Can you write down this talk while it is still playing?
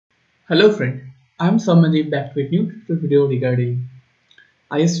Hello friend, I am Samani back with new tutorial video regarding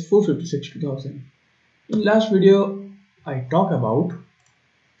IS456-2000. In last video, I talked about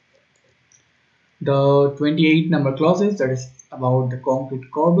the 28 number clauses, that is about the concrete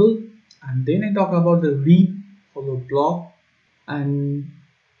corbel, and then I talk about the reap hollow block, and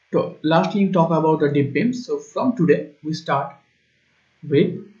lastly talk about the dip beams. So from today we start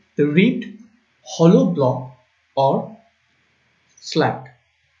with the reaped hollow block or slab,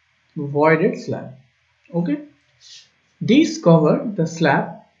 voided slab. Okay. These cover the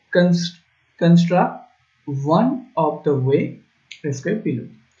slab construct one of the way described below.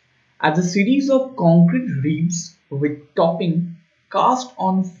 As a series of concrete ribs with topping cast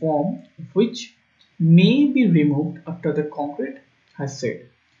on form which may be removed after the concrete has set.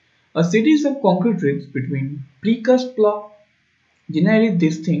 A series of concrete ribs between precast block, generally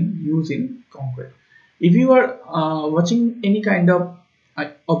this thing used in concrete. If you are watching any kind of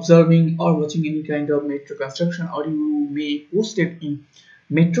observing or watching any kind of metro construction, or you may post it in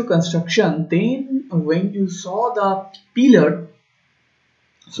metro construction, then when you saw the pillar,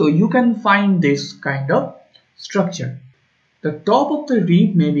 so you can find this kind of structure. The top of the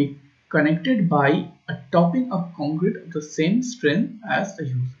rib may be connected by a topping of concrete of the same strength as the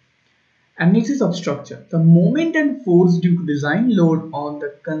use. Analysis of structure. The moment and force due to design load on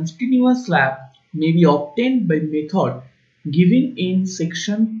the continuous slab may be obtained by method given in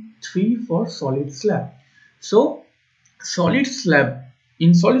section 3 for solid slab. So solid slab,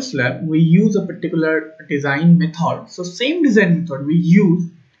 in solid slab we use a particular design method. So same design method we use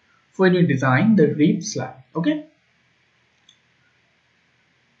when you design the rib slab. Okay,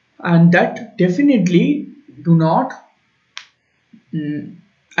 and that definitely do not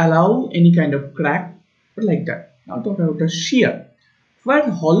allow any kind of crack or like that. Now talk about the shear.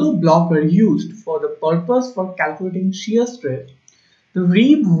 Where hollow blocks are used for the purpose for calculating shear stress, the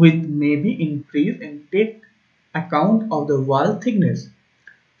rib width may be increased and take account of the wall thickness.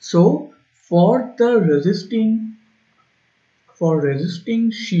 So for resisting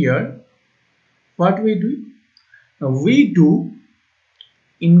shear, what we do? Now we do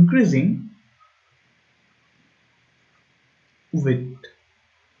increasing width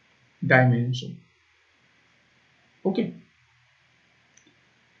dimension. Okay.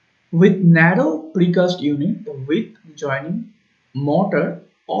 With narrow precast unit, the width joining mortar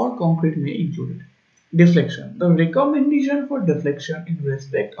or concrete may include it. Deflection. The recommendation for deflection in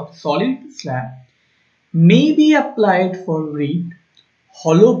respect of solid slab may be applied for ribbed,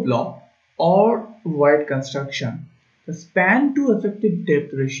 hollow block or void construction. The span to effective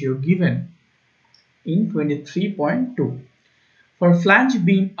depth ratio given in 23.2 for flange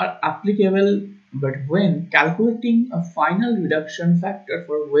beam are applicable, but when calculating a final reduction factor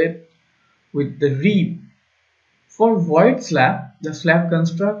for web with the rib for void slab, the slab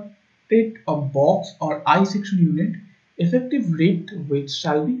constructed a box or I section unit, effective rib width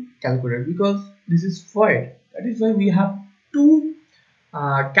shall be calculated because this is void. That is why we have to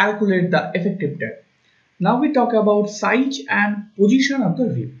calculate the effective depth. Now we talk about size and position of the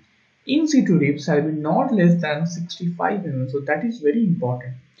rib. In situ ribs shall be not less than 65 mm, so that is very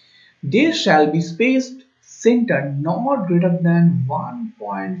important. They shall be spaced center not greater than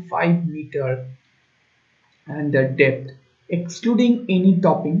 1.5 meter, and the depth excluding any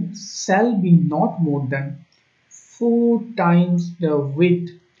topping shall be not more than 4 times the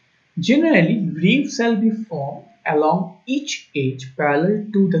width. Generally, ribs shall be formed along each edge parallel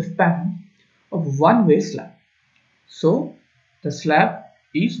to the span of one-way slab. So the slab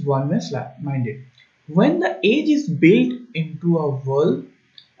is one-way slab, minded. When the edge is built into a wall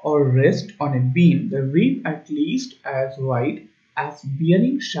or rest on a beam, the rib at least as wide as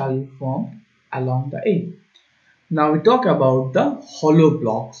bearing shall be formed along the edge. Now we talk about the hollow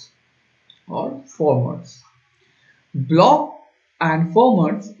blocks or formers. Block and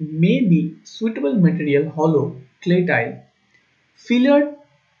formers may be suitable material hollow, clay tile, filler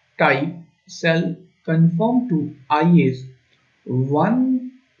type shall conform to IS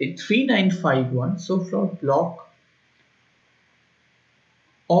 3951. So for block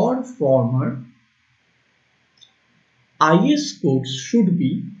or former, IS codes should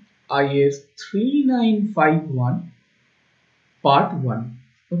be IS 3951 Part 1.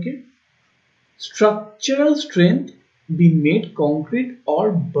 Okay. Structural strength be made concrete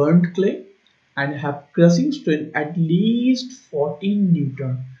or burnt clay and have crushing strength at least 14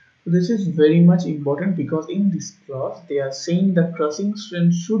 Newton. So this is very much important because in this class they are saying the crushing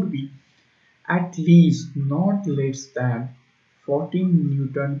strength should be at least not less than 14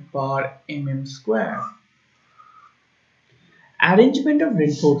 Newton per mm square. Arrangement of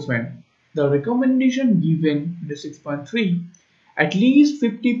reinforcement. The recommendation given in the 6.3 At least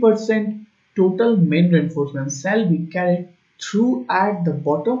 50% total main reinforcement shall be carried through at the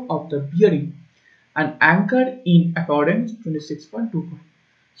bottom of the bearing and anchored in accordance 26.2.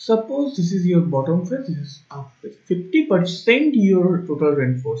 Suppose this is your bottom face, this is up. 50% your total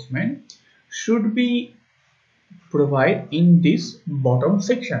reinforcement should be provided in this bottom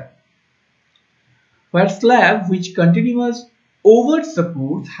section, where slab which continuous over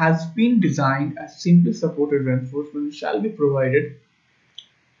support has been designed as simply supported reinforcement shall be provided.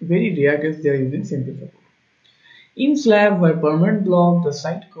 Very rare case they are using simple support. In slab where permanent block, the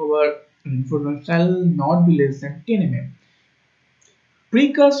side cover reinforcement shall not be less than 10 mm.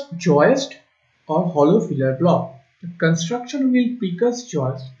 Precast joist or hollow filler block. The construction will precast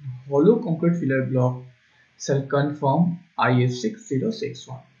joist hollow concrete filler block shall conform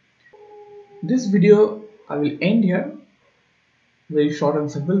IS6061. This video I will end here. Very short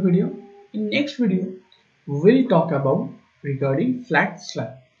and simple video. In next video we'll talk about regarding flat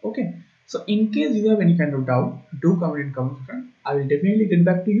slab. Okay, so in case you have any kind of doubt, do comment in comment section. I will definitely get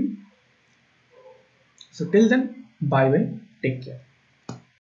back to you. So till then, bye bye, take care.